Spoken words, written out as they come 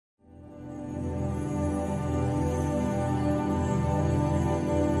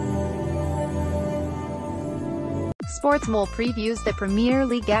Sportsmole previews the Premier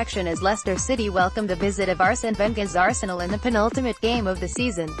League action as Leicester City welcome the visit of Arsene Wenger's Arsenal in the penultimate game of the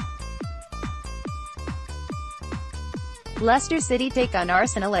season. Leicester City take on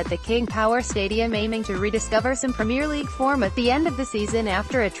Arsenal at the King Power Stadium, aiming to rediscover some Premier League form at the end of the season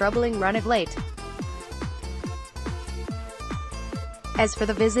after a troubling run of late. As for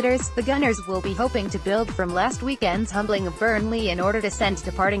the visitors, the Gunners will be hoping to build from last weekend's humbling of Burnley in order to send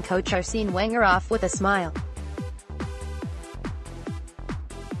departing coach Arsene Wenger off with a smile.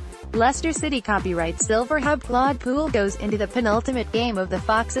 Leicester City copyright SilverHubClaud pool goes into the penultimate game of the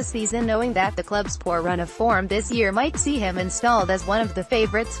Foxes season knowing that the club's poor run of form this year might see him installed as one of the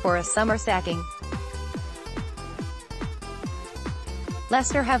favourites for a summer sacking.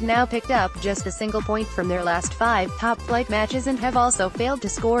 Leicester have now picked up just a single point from their last 5 top-flight matches and have also failed to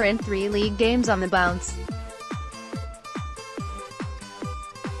score in 3 league games on the bounce.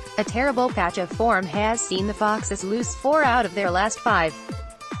 A terrible patch of form has seen the Foxes lose 4 out of their last 5.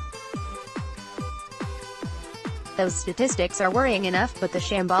 Those statistics are worrying enough, but the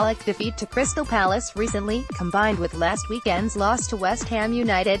shambolic defeat to Crystal Palace recently, combined with last weekend's loss to West Ham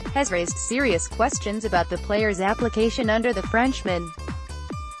United, has raised serious questions about the player's application under the Frenchman.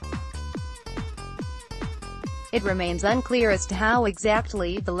 It remains unclear as to how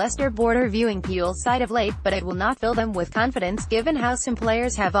exactly the Leicester board are viewing Puel's side of late, but it will not fill them with confidence given how some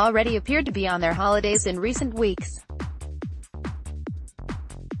players have already appeared to be on their holidays in recent weeks.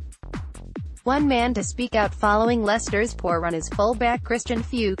 One man to speak out following Leicester's poor run is fullback Christian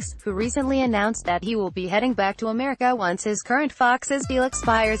Fuchs, who recently announced that he will be heading back to America once his current Foxes deal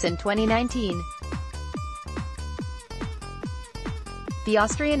expires in 2019. The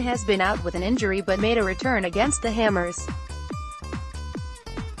Austrian has been out with an injury but made a return against the Hammers.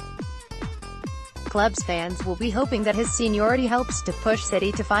 Club's fans will be hoping that his seniority helps to push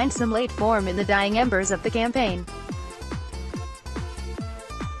City to find some late form in the dying embers of the campaign.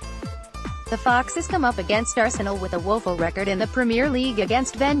 The Foxes come up against Arsenal with a woeful record in the Premier League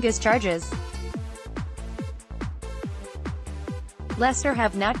against Wenger's charges. Leicester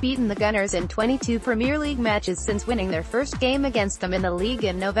have not beaten the Gunners in 22 Premier League matches since winning their first game against them in the league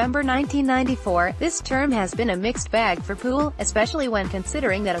in November 1994. This term has been a mixed bag for Puel, especially when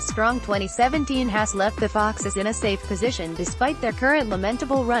considering that a strong 2017 has left the Foxes in a safe position despite their current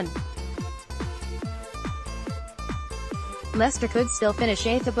lamentable run. Leicester could still finish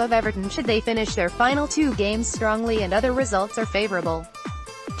 8th above Everton should they finish their final 2 games strongly and other results are favourable.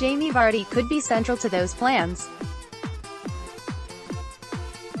 Jamie Vardy could be central to those plans.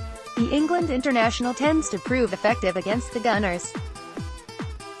 The England international tends to prove effective against the Gunners.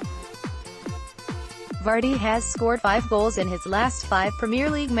 Vardy has scored 5 goals in his last 5 Premier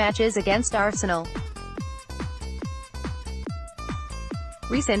League matches against Arsenal.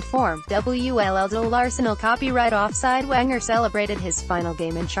 Recent form, WLL Arsenal copyright offside. Wenger celebrated his final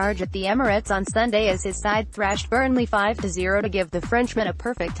game in charge at the Emirates on Sunday as his side thrashed Burnley 5-0 to give the Frenchman a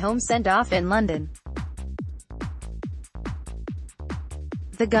perfect home send-off in London.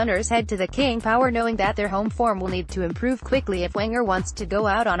 The Gunners head to the King Power knowing that their home form will need to improve quickly if Wenger wants to go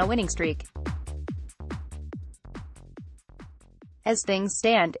out on a winning streak. As things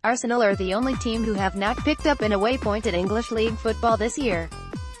stand, Arsenal are the only team who have not picked up an away point in English League football this year.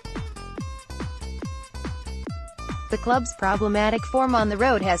 The club's problematic form on the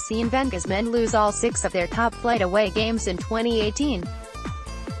road has seen Wenger's men lose all 6 of their top-flight away games in 2018.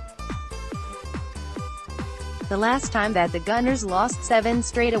 The last time that the Gunners lost 7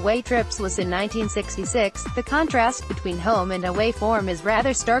 straight away trips was in 1966. The contrast between home and away form is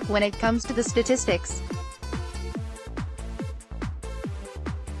rather stark when it comes to the statistics.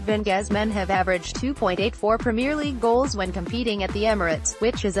 Wenger's men have averaged 2.84 Premier League goals when competing at the Emirates,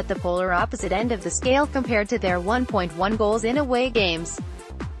 which is at the polar opposite end of the scale compared to their 1.1 goals in away games.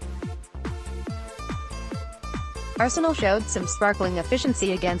 Arsenal showed some sparkling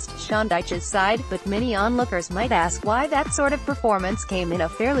efficiency against Sean Dyche's side, but many onlookers might ask why that sort of performance came in a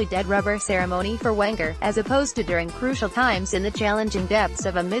fairly dead rubber ceremony for Wenger, as opposed to during crucial times in the challenging depths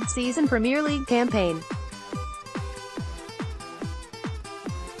of a mid-season Premier League campaign.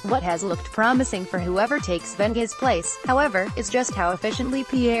 What has looked promising for whoever takes Wenger's place, however, is just how efficiently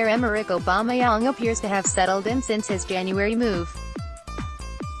Pierre-Emerick Aubameyang appears to have settled in since his January move.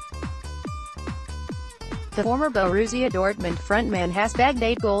 The former Borussia Dortmund frontman has bagged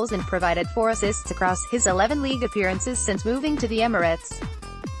 8 goals and provided 4 assists across his 11 league appearances since moving to the Emirates.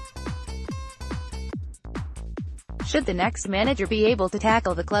 Should the next manager be able to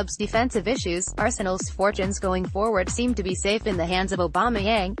tackle the club's defensive issues, Arsenal's fortunes going forward seem to be safe in the hands of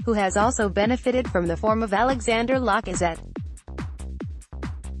Aubameyang, who has also benefited from the form of Alexander Lacazette.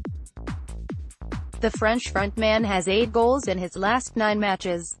 The French frontman has 8 goals in his last 9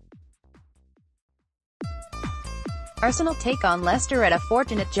 matches. Arsenal take on Leicester at a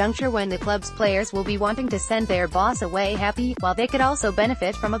fortunate juncture when the club's players will be wanting to send their boss away happy, while they could also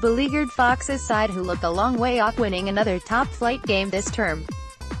benefit from a beleaguered Foxes side who look a long way off winning another top-flight game this term.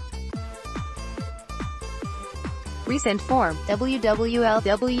 Recent form,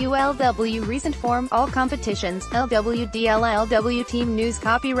 WWLWLW Recent form, all competitions, LWDLLW Team news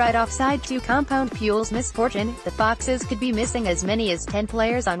copyright offside to compound Puel's misfortune, the Foxes could be missing as many as 10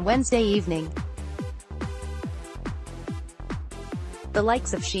 players on Wednesday evening. The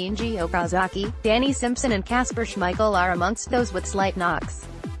likes of Shinji Okazaki, Danny Simpson and Kasper Schmeichel are amongst those with slight knocks.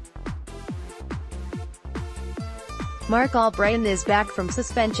 Mark Albrighton is back from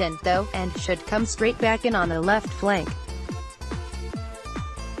suspension, though, and should come straight back in on the left flank.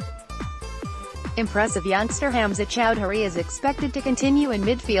 Impressive youngster Hamza Choudhury is expected to continue in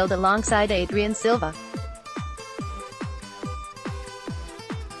midfield alongside Adrien Silva.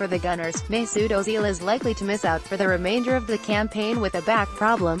 For the Gunners, Mesut Ozil is likely to miss out for the remainder of the campaign with a back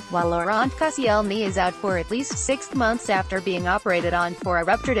problem, while Laurent Koscielny is out for at least 6 months after being operated on for a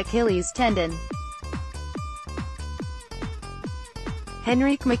ruptured Achilles tendon.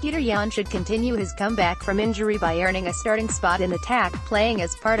 Henrik Mkhitaryan should continue his comeback from injury by earning a starting spot in attack, playing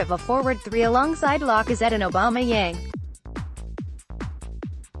as part of a forward 3 alongside Lacazette and Aubameyang.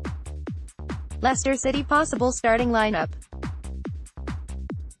 Leicester City possible starting lineup: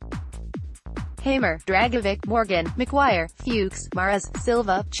 Hamer, Dragovic, Morgan, Maguire, Fuchs, Mahrez,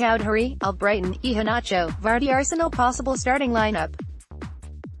 Silva, Choudhury, Albrighton, Iheanacho, Vardy. Arsenal possible starting lineup: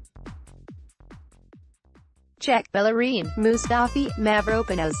 Cech, Bellerin, Mustafi,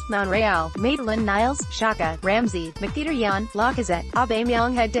 Mavropanos, Monreal, Maitland-Niles, Xhaka, Ramsey, Mkhitaryan, Lacazette,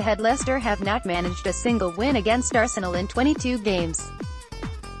 Aubameyang. Head-to-head Leicester have not managed a single win against Arsenal in 22 games.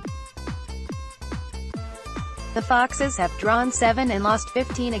 The Foxes have drawn 7 and lost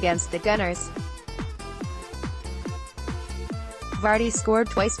 15 against the Gunners. Vardy scored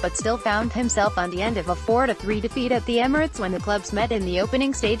twice but still found himself on the end of a 4-3 defeat at the Emirates when the clubs met in the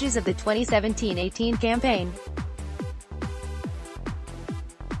opening stages of the 2017-18 campaign.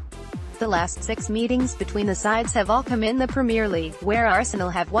 The last 6 meetings between the sides have all come in the Premier League, where Arsenal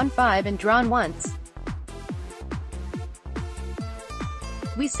have won 5 and drawn once.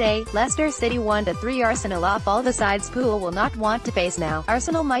 We say, Leicester City 1-3 Arsenal off all the sides Pool will not want to face now.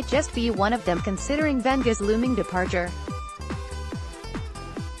 Arsenal might just be one of them considering Wenger's looming departure.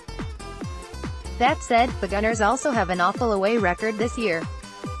 That said, the Gunners also have an awful away record this year.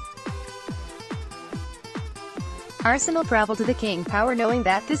 Arsenal travel to the King Power knowing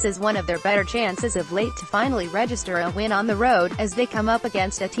that this is one of their better chances of late to finally register a win on the road, as they come up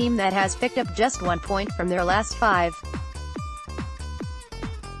against a team that has picked up just 1 point from their last 5.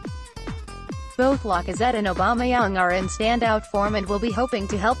 Both Lacazette and Aubameyang are in standout form and will be hoping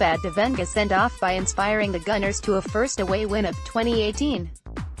to help add to Wenger's send-off by inspiring the Gunners to a first away win of 2018.